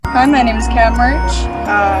Hi, my name is Kat Merch.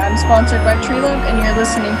 I'm sponsored by Tree Love, and you're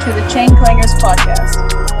listening to the Chain Clangers podcast.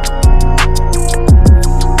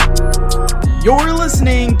 You're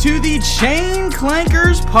listening to the Chain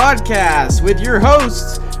Clankers podcast with your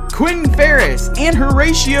hosts, Quentin Ferris and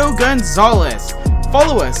Horatio Gonzalez.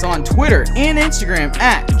 Follow us on Twitter and Instagram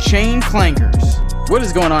at Chain Clankers. What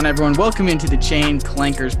is going on, everyone? Welcome into the Chain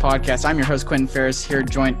Clankers podcast. I'm your host, Quentin Ferris, here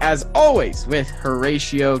joined, as always, with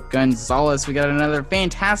Horatio Gonzalez. We got another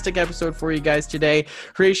fantastic episode for you guys today.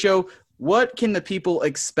 Horatio, what can the people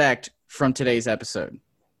expect from today's episode?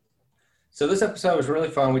 So this episode was really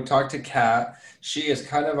fun. We talked to Kat. She is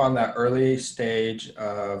kind of on that early stage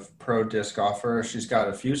of pro disc golfer. She's got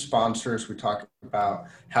a few sponsors. We talked about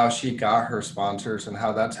how she got her sponsors and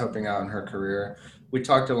how that's helping out in her career. We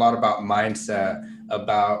talked a lot about mindset,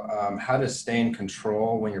 about how to stay in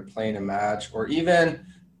control when you're playing a match, or even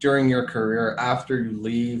during your career after you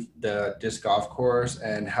leave the disc golf course,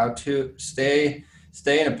 and how to stay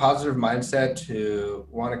in a positive mindset to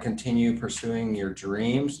want to continue pursuing your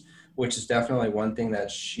dreams, which is definitely one thing that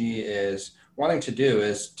she is wanting to do,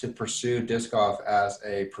 is to pursue disc golf as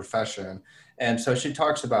a profession. And so she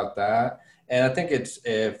talks about that. And I think it's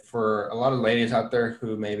for a lot of ladies out there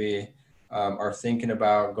who maybe are thinking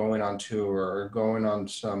about going on tour or going on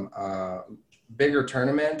some bigger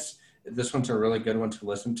tournaments, this one's a really good one to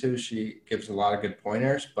listen to. She gives a lot of good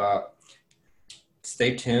pointers, but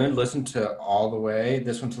stay tuned, listen to all the way.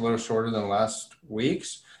 This one's a little shorter than last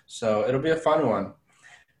week's, so it'll be a fun one.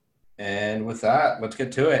 And with that, let's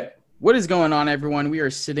get to it. What is going on, everyone? We are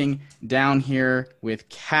sitting down here with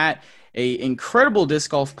Kat, an incredible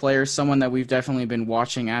disc golf player, someone that we've definitely been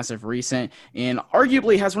watching as of recent, and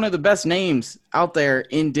arguably has one of the best names out there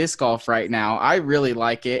in disc golf right now. I really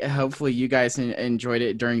like it. Hopefully you guys enjoyed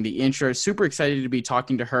it during the intro. Super excited to be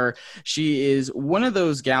talking to her. She is one of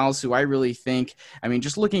those gals who I really think,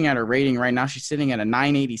 just looking at her rating right now, she's sitting at a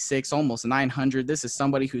 986, almost 900. This is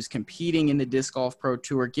somebody who's competing in the Disc Golf Pro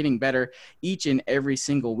Tour, getting better each and every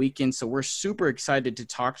single weekend. So we're super excited to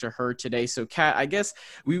talk to her today. So Kat, I guess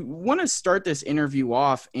we want to start this interview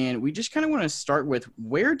off, and we just kind of want to start with,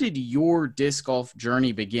 where did your disc golf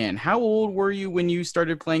journey begin? How old were you when you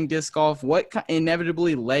started playing disc golf? What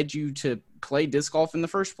inevitably led you to play disc golf in the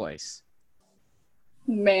first place?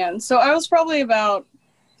 Man, so I was probably about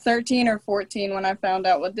 13 or 14 when I found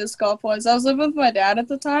out what disc golf was. I was living with my dad at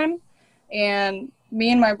the time, and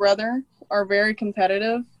me and my brother are very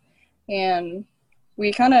competitive, and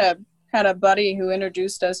we kind of had a buddy who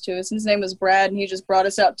introduced us to us. His name was Brad, and he just brought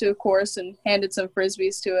us out to a course and handed some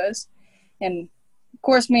Frisbees to us. And, of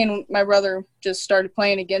course, me and my brother just started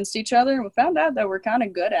playing against each other, and we found out that we're kind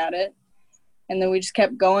of good at it. And then we just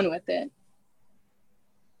kept going with it.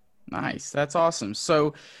 Nice. That's awesome.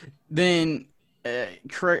 So then,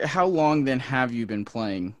 how long then have you been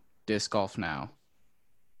playing disc golf now?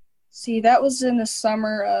 See, that was in the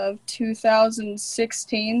summer of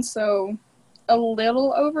 2016, so a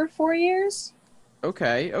little over 4 years.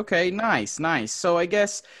 Okay. Nice. So I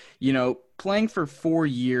guess, playing for 4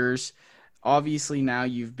 years, obviously now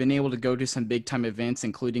you've been able to go to some big time events,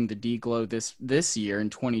 including the D-Glow this year in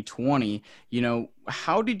 2020.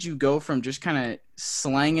 How did you go from just kind of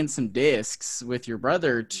slanging some discs with your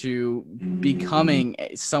brother to becoming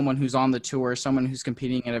someone who's on the tour, someone who's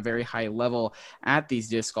competing at a very high level at these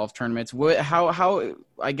disc golf tournaments? How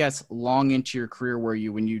I guess, long into your career were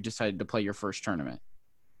you when you decided to play your first tournament?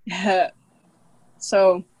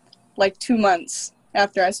 So, like 2 months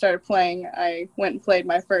after I started playing, I went and played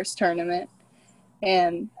my first tournament.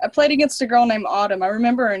 And I played against a girl named Autumn. I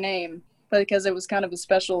remember her name because it was kind of a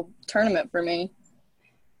special tournament for me.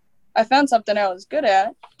 I found something I was good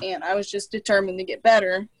at, and I was just determined to get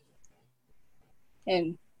better.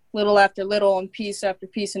 And little after little and piece after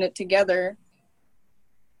piecing it together,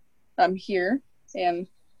 I'm here. Yeah.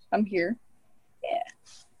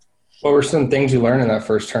 What were some things you learned in that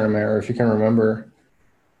first tournament, or if you can remember?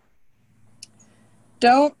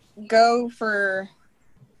 Don't go for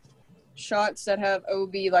shots that have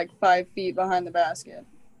OB like 5 feet behind the basket.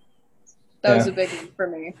 That was a big one for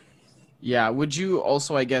me. Yeah. Would you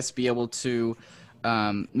also, I guess, be able to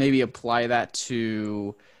maybe apply that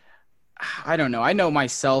to, I don't know. I know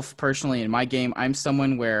myself personally in my game, I'm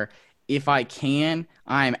someone where if I can,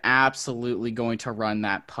 I'm absolutely going to run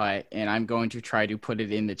that putt, and I'm going to try to put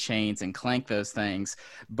it in the chains and clank those things.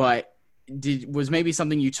 But was maybe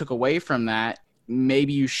something you took away from that?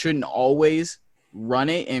 Maybe you shouldn't always run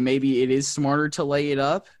it, and maybe it is smarter to lay it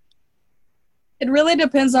up? It really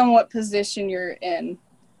depends on what position you're in,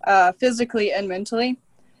 physically and mentally.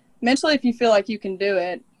 Mentally, if you feel like you can do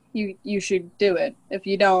it, you should do it. If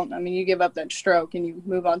you don't, you give up that stroke and you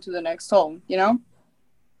move on to the next hole,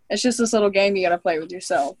 It's just this little game you got to play with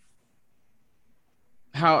yourself.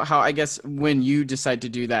 How I guess when you decide to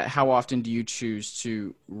do that, how often do you choose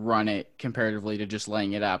to run it comparatively to just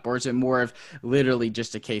laying it up? Or is it more of literally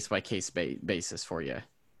just a case-by-case basis for you?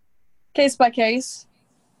 Case by case.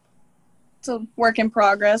 It's a work in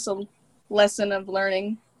progress, a lesson of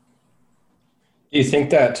learning. Do you think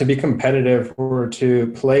that to be competitive or to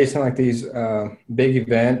play something like these big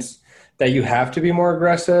events, that you have to be more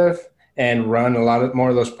aggressive and run a lot more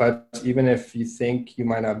of those putts, even if you think you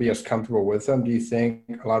might not be as comfortable with them? Do you think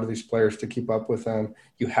a lot of these players, to keep up with them,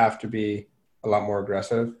 you have to be a lot more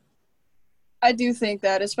aggressive? I do think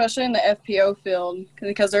that, especially in the FPO field,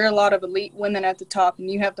 because there are a lot of elite women at the top,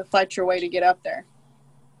 and you have to fight your way to get up there.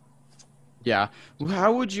 Yeah.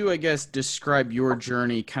 How would you, I guess, describe your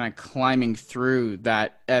journey kind of climbing through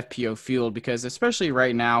that FPO field? Because especially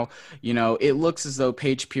right now, you know, it looks as though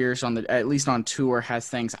Paige Pierce, at least on tour, has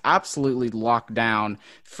things absolutely locked down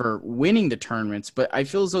for winning the tournaments. But I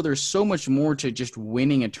feel as though there's so much more to just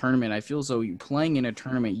winning a tournament. I feel as though playing in a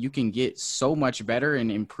tournament, you can get so much better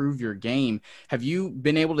and improve your game. Have you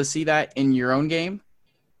been able to see that in your own game?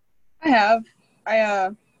 I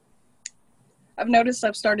have. I've noticed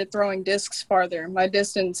I've started throwing discs farther. My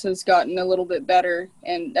distance has gotten a little bit better,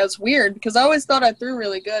 and that's weird because I always thought I threw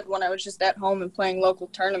really good when I was just at home and playing local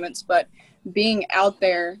tournaments, but being out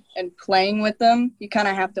there and playing with them, you kind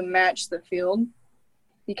of have to match the field.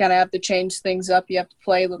 You kind of have to change things up. You have to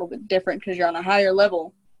play a little bit different because you're on a higher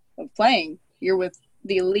level of playing. You're with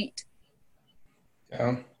the elite.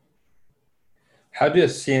 Yeah. How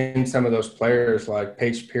does seeing some of those players like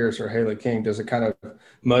Paige Pierce or Hailey King, does it kind of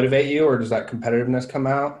motivate you, or does that competitiveness come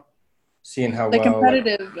out? Seeing how the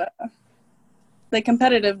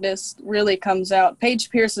competitiveness really comes out. Paige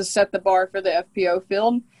Pierce has set the bar for the FPO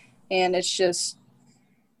field, and it's just,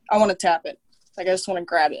 I want to tap it. Like, I just want to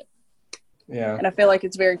grab it. Yeah. And I feel like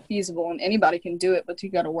it's very feasible, and anybody can do it, but you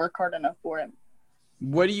got to work hard enough for it.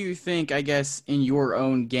 What do you think, I guess, in your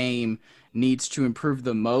own game needs to improve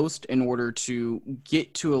the most in order to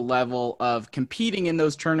get to a level of competing in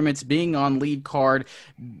those tournaments, being on lead card,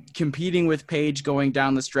 competing with Paige going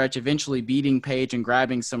down the stretch, eventually beating Paige and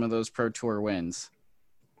grabbing some of those Pro Tour wins?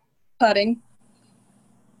 Putting.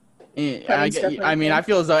 I mean, I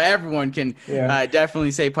feel as though everyone can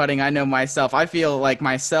definitely say putting. I know myself. I feel like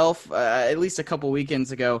myself, at least a couple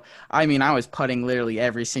weekends ago, I mean, I was putting literally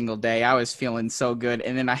every single day. I was feeling so good.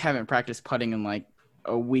 And then I haven't practiced putting in like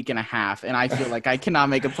a week and a half. And I feel like I cannot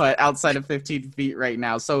make a putt outside of 15 feet right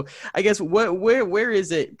now. So I guess where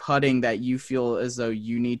is it putting that you feel as though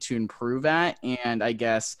you need to improve at? And I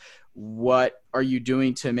guess what are you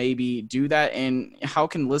doing to maybe do that? And how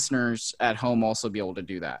can listeners at home also be able to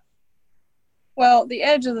do that? Well, the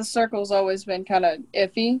edge of the circle has always been kind of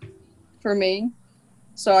iffy for me.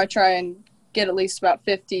 So I try and get at least about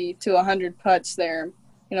 50 to 100 putts there,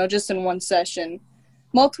 you know, just in one session.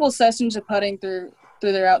 Multiple sessions of putting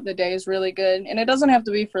throughout the day is really good. And it doesn't have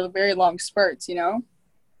to be for very long spurts, you know.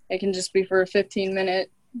 It can just be for a 15-minute,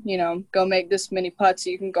 you know, go make this many putts.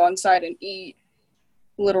 You can go inside and eat,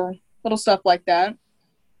 little stuff like that.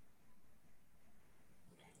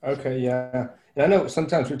 Okay, yeah. And I know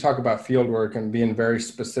sometimes we talk about field work and being very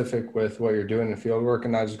specific with what you're doing in field work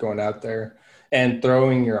and not just going out there and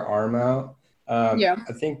throwing your arm out. I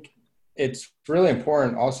think it's really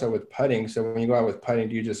important also with putting. So when you go out with putting,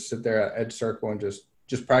 do you just sit there at edge circle and just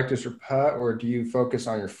practice your putt, or do you focus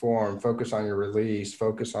on your form, focus on your release,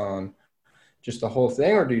 focus on just the whole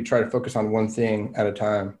thing, or do you try to focus on one thing at a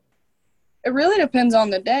time? It really depends on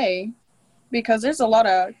the day because there's a lot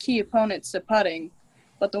of key opponents to putting.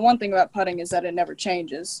 But the one thing about putting is that it never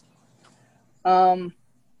changes. When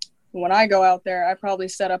I go out there, I probably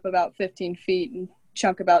set up about 15 feet and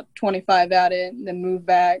chunk about 25 at it, and then move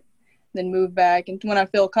back. And when I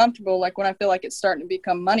feel comfortable, like when I feel like it's starting to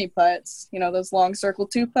become money putts, you know, those long circle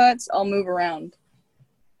 2 putts, I'll move around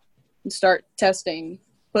and start testing,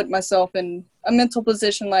 put myself in a mental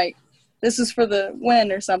position like this is for the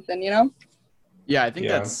win or something, you know? Yeah, I think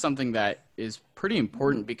that's something that is pretty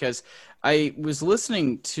important because I was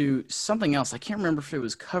listening to something else. I can't remember if it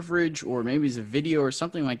was coverage or maybe it was a video or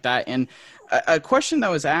something like that. And a question that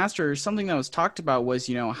was asked or something that was talked about was,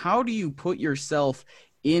 you know, how do you put yourself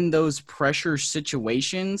in those pressure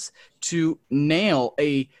situations to nail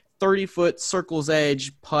a 30-foot circle's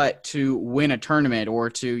edge putt to win a tournament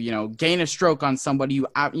or to, you know, gain a stroke on somebody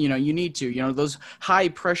you need to, you know, those high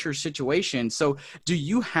pressure situations. So do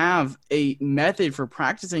you have a method for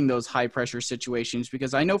practicing those high pressure situations?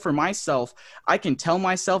 Because I know for myself, I can tell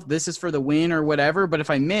myself this is for the win or whatever, but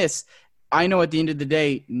if I miss, I know at the end of the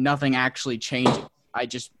day, nothing actually changes. I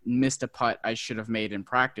just missed a putt I should have made in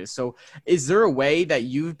practice. So is there a way that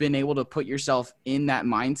you've been able to put yourself in that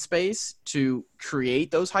mind space to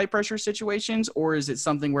create those high pressure situations? Or is it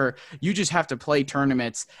something where you just have to play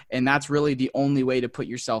tournaments and that's really the only way to put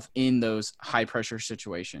yourself in those high pressure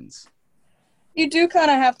situations? You do kind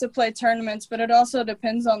of have to play tournaments, but it also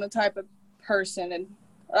depends on the type of person.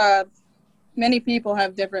 And many people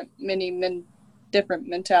have different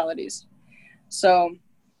mentalities. So,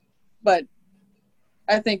 but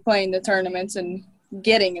I think playing the tournaments and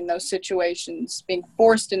getting in those situations, being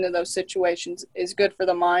forced into those situations is good for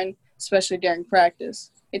the mind, especially during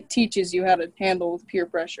practice. It teaches you how to handle with peer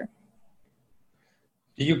pressure.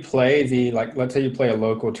 Do you play let's say you play a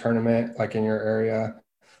local tournament, like in your area,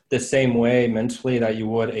 the same way mentally that you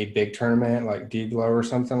would a big tournament like D-Glow or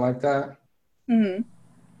something like that? Mm-hmm.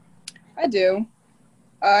 I do.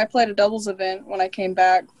 I played a doubles event when I came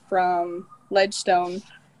back from Ledgestone, and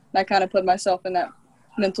I kind of put myself in that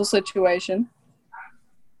mental situation.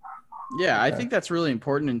 Yeah, I think that's really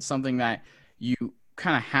important and something that you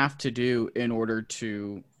kind of have to do in order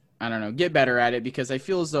to, I don't know, get better at it, because I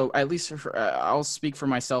feel as though, at least I'll speak for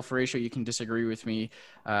myself, Horatio, you can disagree with me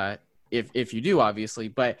if you do, obviously,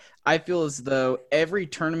 but I feel as though every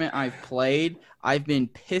tournament I've played, I've been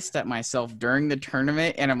pissed at myself during the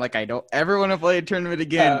tournament, and I'm like, I don't ever want to play a tournament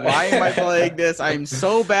again. Why am I playing this? I'm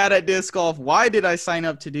so bad at disc golf. Why did I sign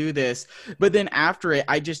up to do this? But then after it,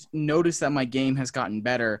 I just noticed that my game has gotten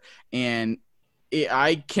better, and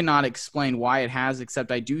I cannot explain why it has,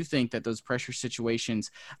 except I do think that those pressure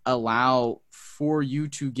situations allow for you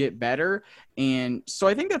to get better. And so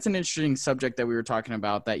I think that's an interesting subject that we were talking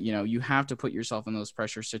about, that, you know, you have to put yourself in those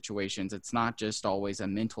pressure situations. It's not just always a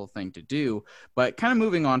mental thing to do. But kind of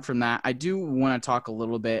moving on from that, I do want to talk a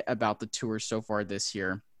little bit about the tour so far this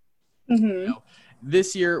year. Mm-hmm. You know,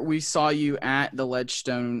 this year, we saw you at the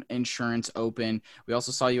Ledgestone Insurance Open. We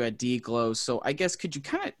also saw you at D-Glow. So I guess, could you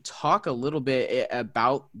kind of talk a little bit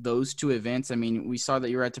about those two events? I mean, we saw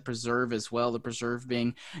that you were at the Preserve as well, the Preserve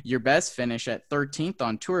being your best finish at 13th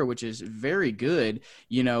on tour, which is very good.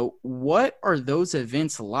 You know, what are those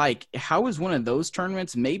events like? How is one of those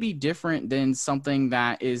tournaments maybe different than something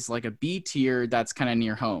that is like a B tier that's kind of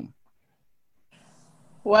near home?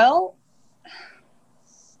 Well,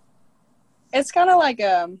 it's kind of like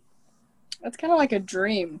a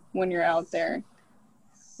dream when you're out there.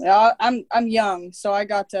 You know, I'm young, so I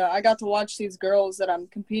got to watch these girls that I'm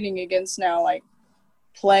competing against now, like,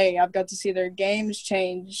 play. I've got to see their games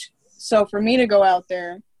change. So for me to go out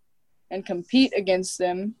there and compete against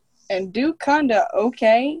them and do kind of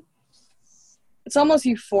okay, it's almost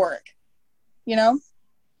euphoric, you know?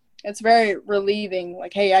 It's very relieving,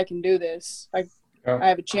 like, hey, I can do this. I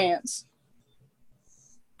have a chance.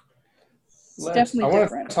 I want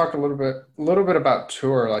to talk a little bit about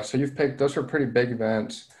tour. Like, so you've picked, those are pretty big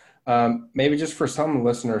events. Maybe just for some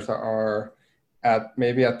listeners that are at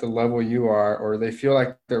the level you are, or they feel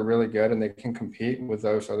like they're really good and they can compete with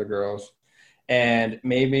those other girls, and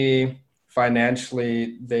maybe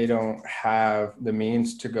financially they don't have the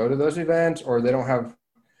means to go to those events, or they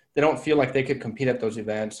don't feel like they could compete at those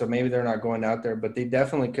events. So maybe they're not going out there, but they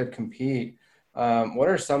definitely could compete. What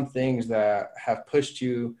are some things that have pushed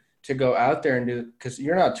you to go out there and do, because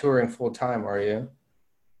you're not touring full time, are you?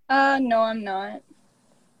 No, I'm not.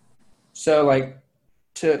 So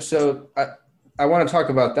I want to talk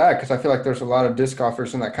about that, because I feel like there's a lot of disc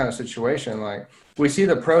golfers in that kind of situation. Like, we see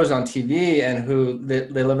the pros on TV and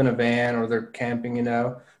they live in a van or they're camping, you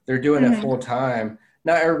know, they're doing it full time.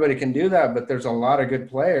 Not everybody can do that, but there's a lot of good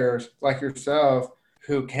players like yourself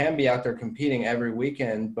who can be out there competing every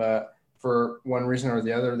weekend, but for one reason or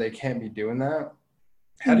the other, they can't be doing that.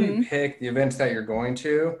 How do you pick the events that you're going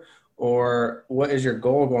to, or what is your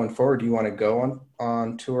goal going forward? Do you want to go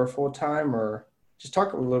on tour full time, or just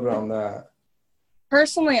talk a little bit on that?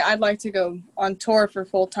 Personally, I'd like to go on tour for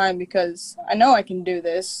full time because I know I can do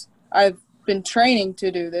this. I've been training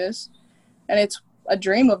to do this, and it's a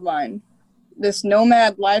dream of mine. This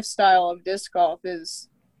nomad lifestyle of disc golf is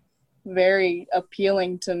very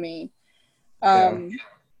appealing to me. And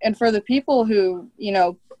for the people who, you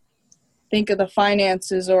know, think of the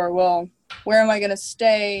finances, or, well, where am I going to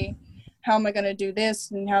stay? How am I going to do this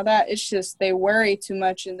and how that? It's just they worry too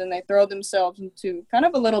much, and then they throw themselves into kind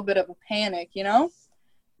of a little bit of a panic, you know?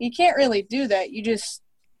 You can't really do that. You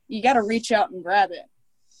got to reach out and grab it,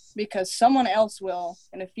 because someone else will.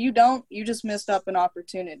 And if you don't, you just missed up an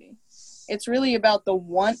opportunity. It's really about the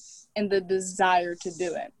want and the desire to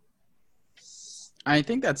do it. I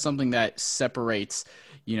think that's something that separates,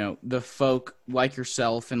 the folk like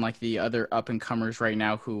yourself and like the other up and comers right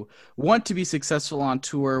now who want to be successful on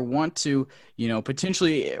tour, want to,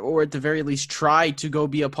 potentially, or at the very least try to go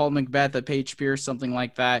be a Paul McBeth, a Paige Pierce, something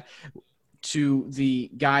like that, to the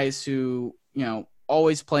guys who,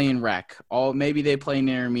 always play in rec. Maybe they play in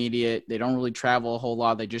intermediate. They don't really travel a whole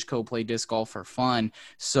lot. They just go play disc golf for fun.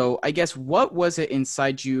 So I guess what was it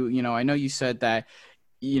inside you? I know you said that,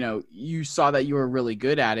 you saw that you were really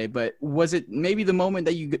good at it, but was it maybe the moment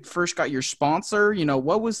that you first got your sponsor?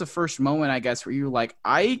 What was the first moment, I guess, where you were like,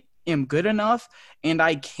 I am good enough and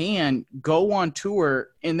I can go on tour?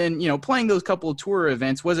 And then, playing those couple of tour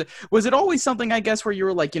events, was it always something, I guess, where you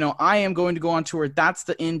were like, I am going to go on tour, that's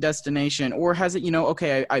the end destination? Or has it,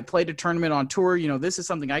 okay, I played a tournament on tour, this is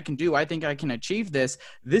something I can do, I think I can achieve this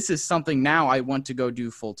is something now I want to go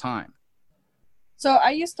do full time? So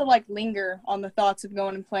I used to linger on the thoughts of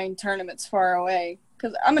going and playing tournaments far away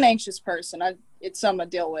because I'm an anxious person. It's something I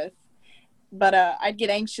deal with. But I'd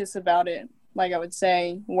get anxious about it. Like I would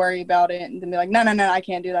say, worry about it, and then be like, no, I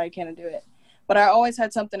can't do that. I can't do it. But I always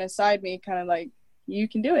had something inside me kind of like, you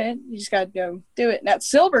can do it. You just got to go do it. And at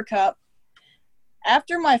Silver Cup,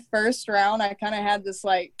 after my first round, I kind of had this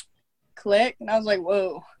click, and I was like,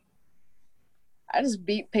 whoa. I just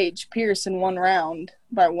beat Paige Pierce in one round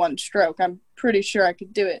by one stroke. I'm pretty sure I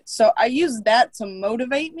could do it. So I use that to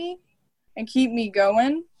motivate me and keep me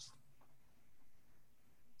going.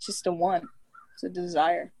 It's just a want. It's a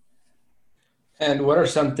desire. And what are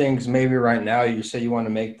some things maybe right now you say you want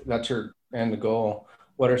to make, that's your end goal.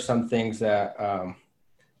 What are some things that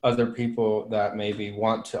other people that maybe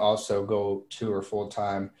want to also go tour full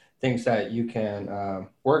time, things that you can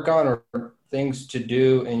work on or things to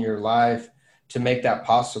do in your life to make that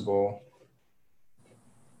possible?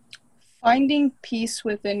 Finding peace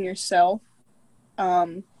within yourself.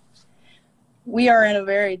 We are in a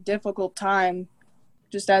very difficult time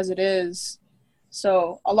just as it is.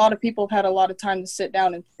 So a lot of people have had a lot of time to sit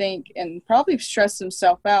down and think and probably stress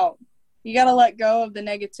themselves out. You got to let go of the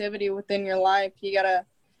negativity within your life. You got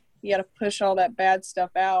to push all that bad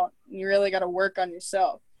stuff out. You really got to work on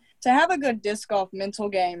yourself. To have a good disc golf mental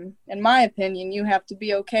game, in my opinion, you have to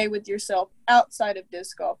be okay with yourself outside of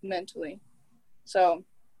disc golf mentally. So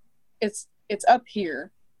it's up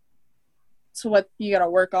here. It's what you got to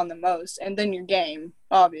work on the most. And then your game,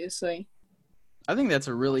 obviously. I think that's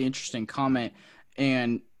a really interesting comment.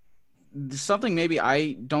 And something maybe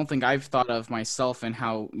I don't think I've thought of myself, and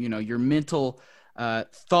how, your mental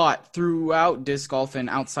thought throughout disc golf and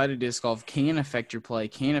outside of disc golf can affect your play,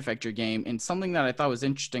 can affect your game. And something that I thought was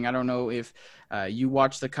interesting, I don't know if you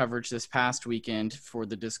watched the coverage this past weekend for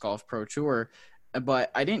the Disc Golf Pro Tour,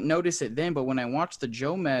 but I didn't notice it then. But when I watched the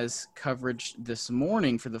Jomez coverage this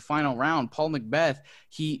morning for the final round, Paul McBeth,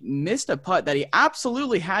 he missed a putt that he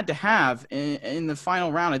absolutely had to have in the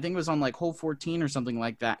final round. I think it was on hole 14 or something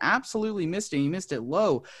like that. Absolutely missed it. He missed it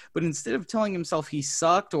low. But instead of telling himself he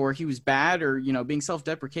sucked or he was bad or, being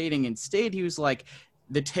self-deprecating, instead he was like,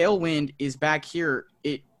 the tailwind is back here.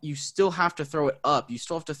 You still have to throw it up. You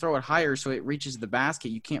still have to throw it higher so it reaches the basket.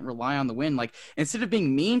 You can't rely on the wind. Instead of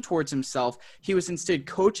being mean towards himself, he was instead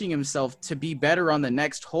coaching himself to be better on the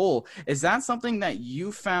next hole. Is that something that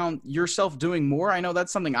you found yourself doing more? I know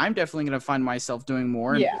that's something I'm definitely going to find myself doing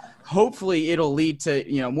more. Yeah. And hopefully it'll lead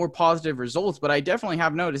to, more positive results. But I definitely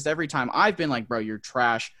have noticed every time I've been like, bro, you're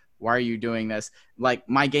trash. Why are you doing this?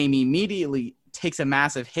 My game immediately takes a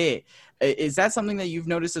massive hit. Is that something that you've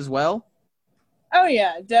noticed as well? Oh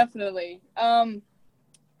yeah, definitely.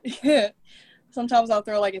 Sometimes I'll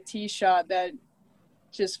throw a tee shot that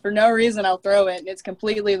just for no reason I'll throw it and it's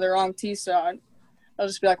completely the wrong tee shot. I'll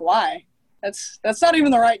just be like, why? That's not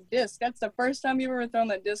even the right disc. That's the first time you've ever thrown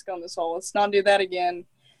that disc on this hole. Let's not do that again.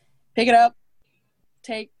 Pick it up,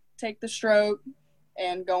 take the stroke,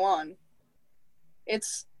 and go on.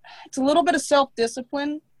 It's a little bit of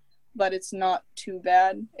self-discipline, but it's not too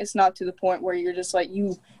bad. It's not to the point where you're just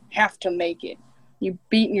you have to make it. You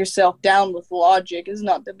beating yourself down with logic is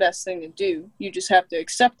not the best thing to do. You just have to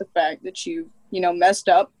accept the fact that you messed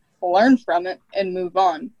up, learn from it, and move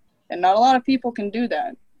on. And not a lot of people can do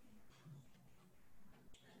that.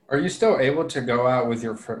 Are you still able to go out with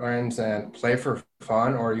your friends and play for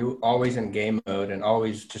fun, or are you always in game mode and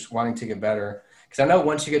always just wanting to get better? Because I know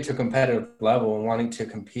once you get to a competitive level and wanting to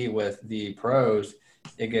compete with the pros,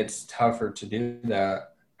 it gets tougher to do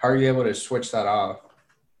that. How are you able to switch that off?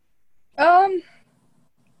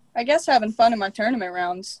 I guess having fun in my tournament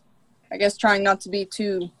rounds. I guess trying not to be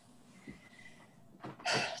too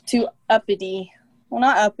uppity. Well,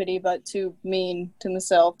 not uppity, but too mean to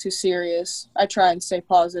myself, too serious. I try and stay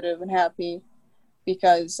positive and happy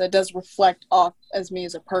because it does reflect off as me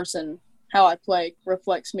as a person. how I play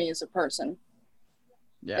reflects me as a person.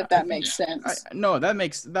 Yeah, If that makes sense. no, that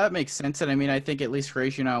makes sense. And I mean, I think at least for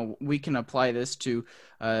us, we can apply this to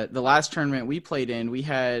the last tournament we played in. We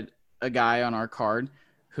had a guy on our card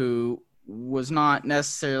who was not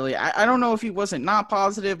necessarily. I don't know if he wasn't not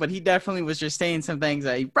positive, but he definitely was just saying some things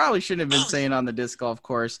that he probably shouldn't have been saying on the disc golf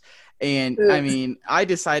course. And I mean, I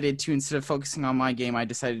decided to, instead of focusing on my game, I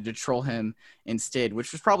decided to troll him instead,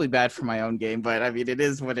 which was probably bad for my own game. But I mean, it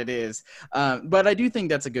is what it is. But I do think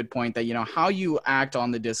that's a good point that, how you act on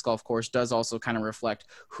the disc golf course does also kind of reflect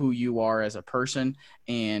who you are as a person.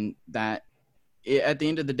 And that at the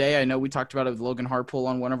end of the day, I know we talked about it with Logan Harpool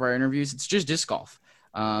on one of our interviews. It's just disc golf.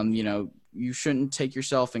 You shouldn't take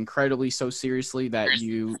yourself incredibly so seriously that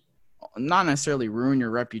you not necessarily ruin your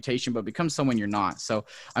reputation, but become someone you're not. So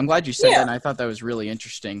I'm glad you said that, and I thought that was really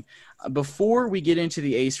interesting. Before we get into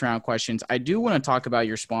the ace round questions, I do want to talk about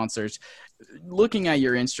your sponsors. Looking at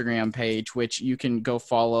your Instagram page, which you can go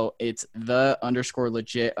follow, it's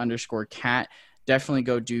the_legit_cat. Definitely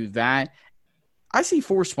go do that. I see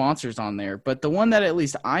 4 sponsors on there, but the one that at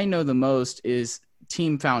least I know the most is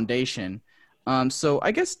Team Foundation. So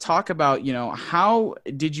I guess talk about, how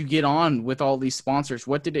did you get on with all these sponsors?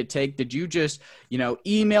 What did it take? Did you just,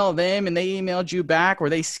 email them and they emailed you back? Were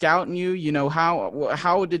they scouting you?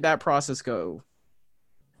 How did that process go?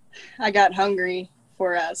 I got hungry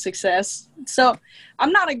for success. So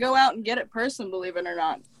I'm not a go out and get it person, believe it or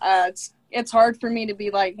not. It's hard for me to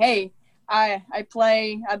be like, hey, I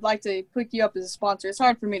play, I'd like to pick you up as a sponsor. It's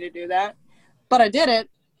hard for me to do that, but I did it,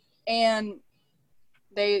 and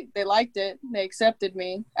they liked it. They accepted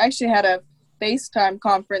me. I actually had a FaceTime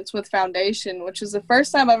conference with Foundation, which was the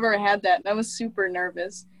first time I've ever had that. And I was super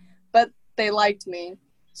nervous, but they liked me,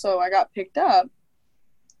 so I got picked up.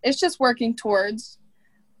 It's just working towards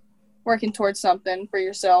something for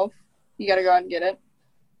yourself. You got to go out and get it.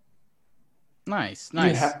 Nice.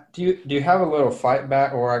 Do you have a little fight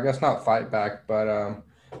back, or I guess not fight back, but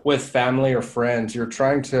with family or friends, you're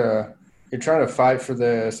trying to fight for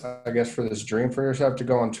this, I guess, for this dream for yourself to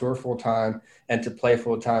go on tour full time and to play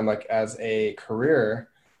full time, like as a career,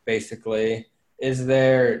 basically.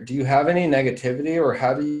 Do you have any negativity, or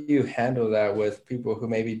how do you handle that with people who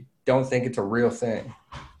maybe don't think it's a real thing?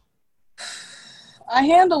 I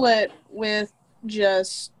handle it with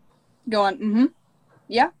just going,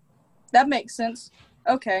 yeah, that makes sense.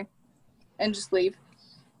 Okay. And just leave.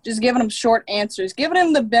 Just giving them short answers, giving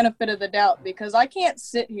them the benefit of the doubt, because I can't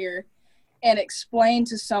sit here and explain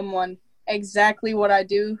to someone exactly what I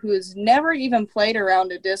do who has never even played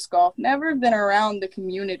around a disc golf, never been around the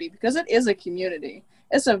community, because it is a community.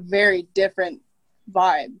 It's a very different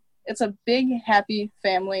vibe. It's a big, happy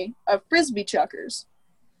family of Frisbee chuckers.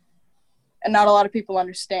 And not a lot of people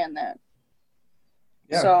understand that.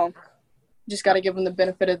 Yeah. So just got to give them the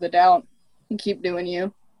benefit of the doubt and keep doing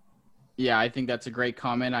you. Yeah, I think that's a great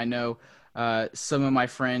comment. I know some of my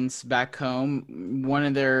friends back home, one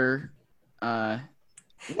of their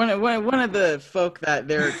one of the folk that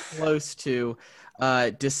they're close to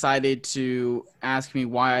decided to ask me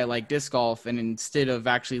why I like disc golf, and instead of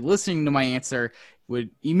actually listening to my answer, would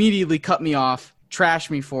immediately cut me off, trash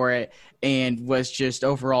me for it, and was just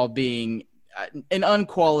overall being an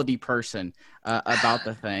unquality person about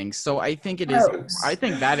the thing. So I think I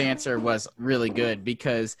think that answer was really good,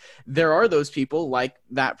 because there are those people like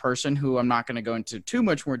that person who I'm not going to go into too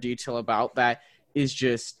much more detail about, that is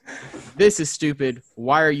just, this is stupid.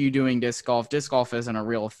 Why are you doing disc golf? Disc golf isn't a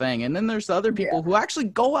real thing. And then there's the other people who actually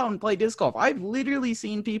go out and play disc golf. I've literally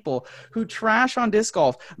seen people who trash on disc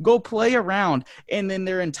golf, go play around, and then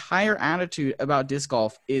their entire attitude about disc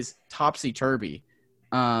golf is topsy-turvy.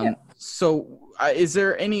 So is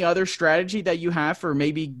there any other strategy that you have for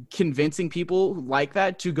maybe convincing people like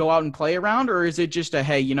that to go out and play around? Or is it just a,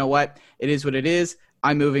 hey, you know what? It is what it is.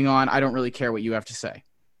 I'm moving on. I don't really care what you have to say.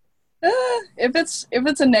 If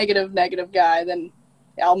it's a negative guy, then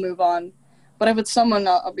I'll move on. But if it's someone,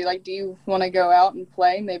 I'll be like, do you want to go out and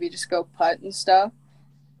play? Maybe just go putt and stuff.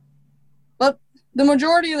 But the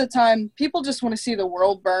majority of the time, people just want to see the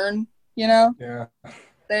world burn, Yeah.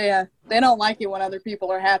 They don't like it when other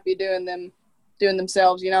people are happy doing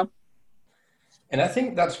themselves, And I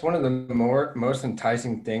think that's one of the most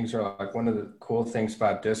enticing things, or like one of the cool things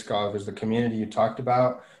about disc golf, is the community you talked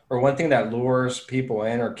about, or one thing that lures people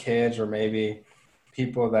in, or kids, or maybe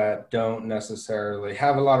people that don't necessarily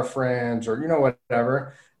have a lot of friends, or,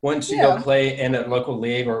 whatever. Once you go play in a local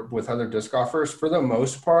league or with other disc golfers, for the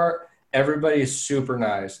most part, everybody is super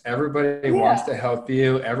nice. Everybody wants to help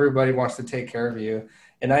you. Everybody wants to take care of you.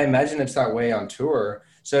 And I imagine it's that way on tour.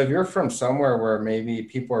 So if you're from somewhere where maybe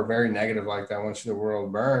people are very negative like that, want you to the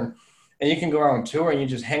world burn, and you can go out on tour and you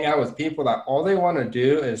just hang out with people that all they want to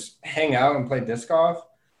do is hang out and play disc golf.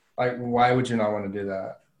 Like, why would you not want to do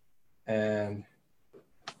that? And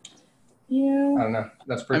Yeah. I don't know.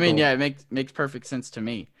 That's pretty I mean, cool. yeah, it makes perfect sense to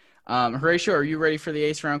me. Horatio, are you ready for the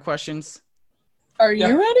ace round questions? Are you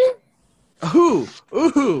Yeah. ready? Ooh,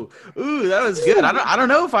 that was good. I don't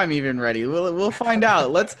know if I'm even ready. We'll find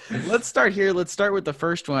out. Let's start here. Let's start with the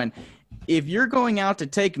first one. If you're going out to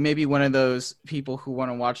take maybe one of those people who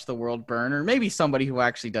want to watch the world burn, or maybe somebody who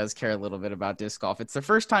actually does care a little bit about disc golf, it's the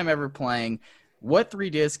first time ever playing, what 3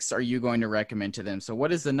 discs are you going to recommend to them? So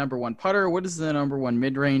what is the number 1 putter, what is the number 1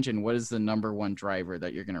 mid-range, and what is the number 1 driver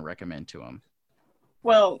that you're going to recommend to them?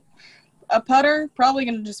 Well, a putter, probably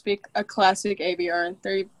going to just be a classic ABR.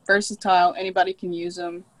 They're versatile. Anybody can use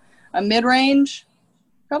them. A mid-range,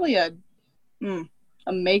 probably a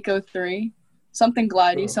Mako 3. Something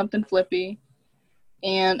glidey, something flippy.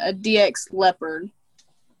 And a DX Leopard.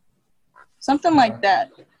 Something like that.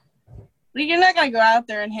 You're not going to go out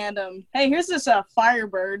there and hand them, hey, here's this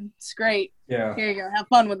Firebird. It's great. Yeah. Here you go. Have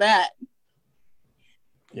fun with that.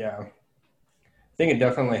 Yeah. I think it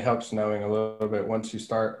definitely helps knowing a little bit once you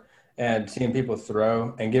start and seeing people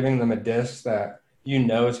throw and giving them a disc that you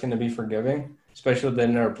know is going to be forgiving, especially if they've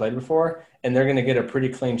never played before, and they're going to get a pretty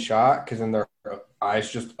clean shot because then their eyes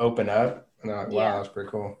just open up and they're like, wow, Yeah. that's pretty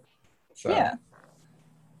cool. So, Yeah.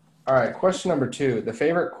 All right, question number 2, the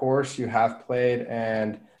favorite course you have played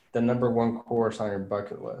and the number 1 course on your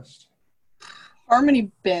bucket list.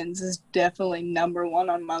 Harmony Bends is definitely number 1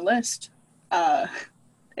 on my list.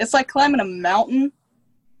 It's like climbing a mountain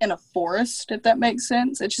in a forest, if that makes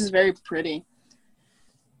sense. It's just very pretty.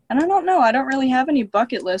 And I don't know. I don't really have any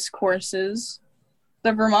bucket list courses.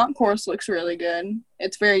 The Vermont course looks really good.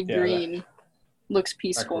 It's very green. Looks That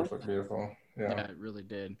peaceful. course looked beautiful. Yeah, Yeah. it really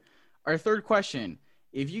did. Our third question.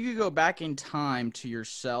 If you could go back in time to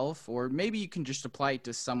yourself, or maybe you can just apply it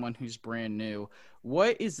to someone who's brand new,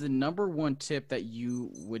 what is the number 1 tip that you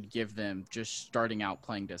would give them just starting out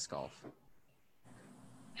playing disc golf?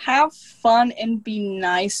 Have fun and be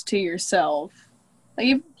nice to yourself. Like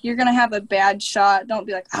if you're going to have a bad shot, don't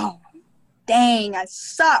be like, oh, dang, I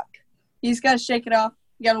suck. You just got to shake it off.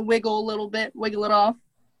 You got to wiggle a little bit, wiggle it off.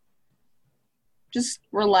 Just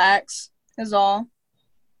relax is all.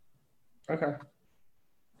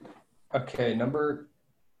 Okay, number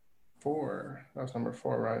 4. That was number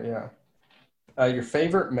 4, right? Yeah. Your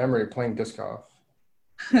favorite memory playing disc golf?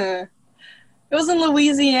 It was in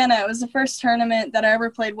Louisiana. It was the first tournament that I ever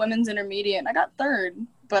played women's intermediate. And I got 3rd,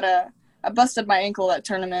 but I busted my ankle at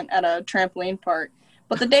tournament at a trampoline park.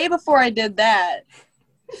 But the day before I did that,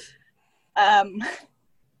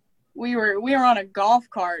 we were on a golf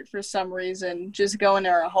cart for some reason, just going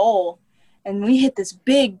to a hole, and we hit this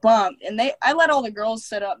big bump. And I let all the girls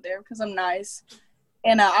sit up there because I'm nice,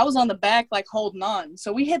 and I was on the back like holding on.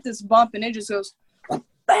 So we hit this bump, and it just goes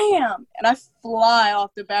bam, and I fly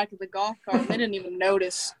off the back of the golf cart. And they didn't even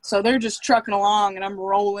notice, so they're just trucking along, and I'm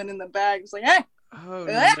rolling in the bag. It's like, hey, Oh,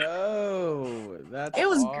 no. That's it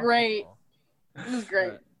was awful. great. It was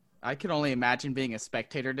great. I can only imagine being a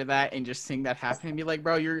spectator to that and just seeing that happen and be like,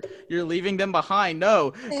 bro, you're leaving them behind.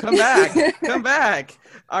 No, come back. Come back.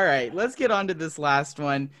 All right, let's get on to this last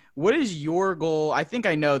one. What is your goal? I think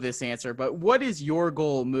I know this answer, but what is your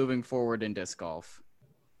goal moving forward in disc golf?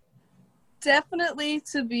 Definitely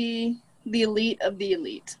to be the elite of the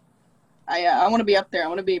elite. I want to be up there. I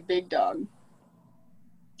want to be a big dog.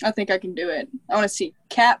 I think I can do it. I want to see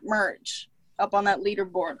Cat merch up on that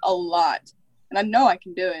leaderboard a lot. And I know I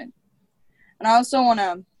can do it. And I also want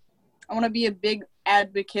to be a big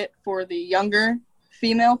advocate for the younger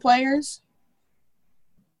female players.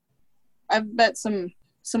 I've met some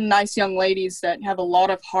nice young ladies that have a lot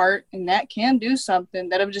of heart and that can do something,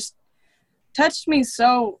 that have just touched me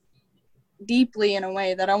so deeply in a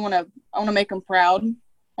way that I want to make them proud.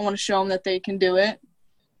 I want to show them that they can do it,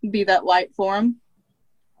 be that light for them.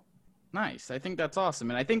 Nice. I think that's awesome.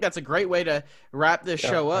 And I think that's a great way to wrap this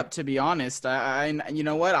show up, to be honest. I you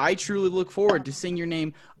know what? I truly look forward to seeing your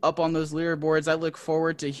name up on those leaderboards. I look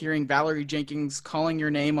forward to hearing Valerie Jenkins calling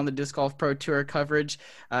your name on the Disc Golf Pro Tour coverage.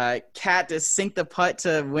 Kat to sink the putt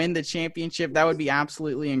to win the championship. That would be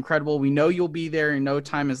absolutely incredible. We know you'll be there in no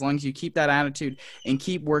time as long as you keep that attitude and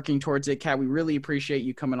keep working towards it. Kat, we really appreciate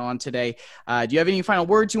you coming on today. Do you have any final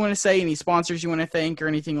words you want to say, any sponsors you want to thank or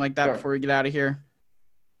anything like that before we get out of here?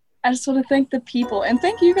 I just want to thank the people, and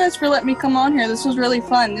thank you guys for letting me come on here. This was really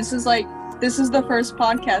fun. This is the first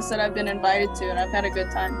podcast that I've been invited to, and I've had a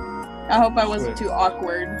good time. I hope I wasn't too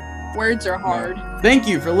awkward. Words are hard. Thank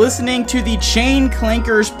you for listening to the Chain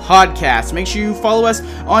Clankers podcast. Make sure you follow us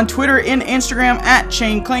on Twitter and Instagram at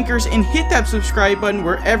Chain Clankers and hit that subscribe button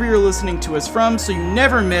wherever you're listening to us from so you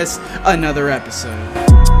never miss another episode.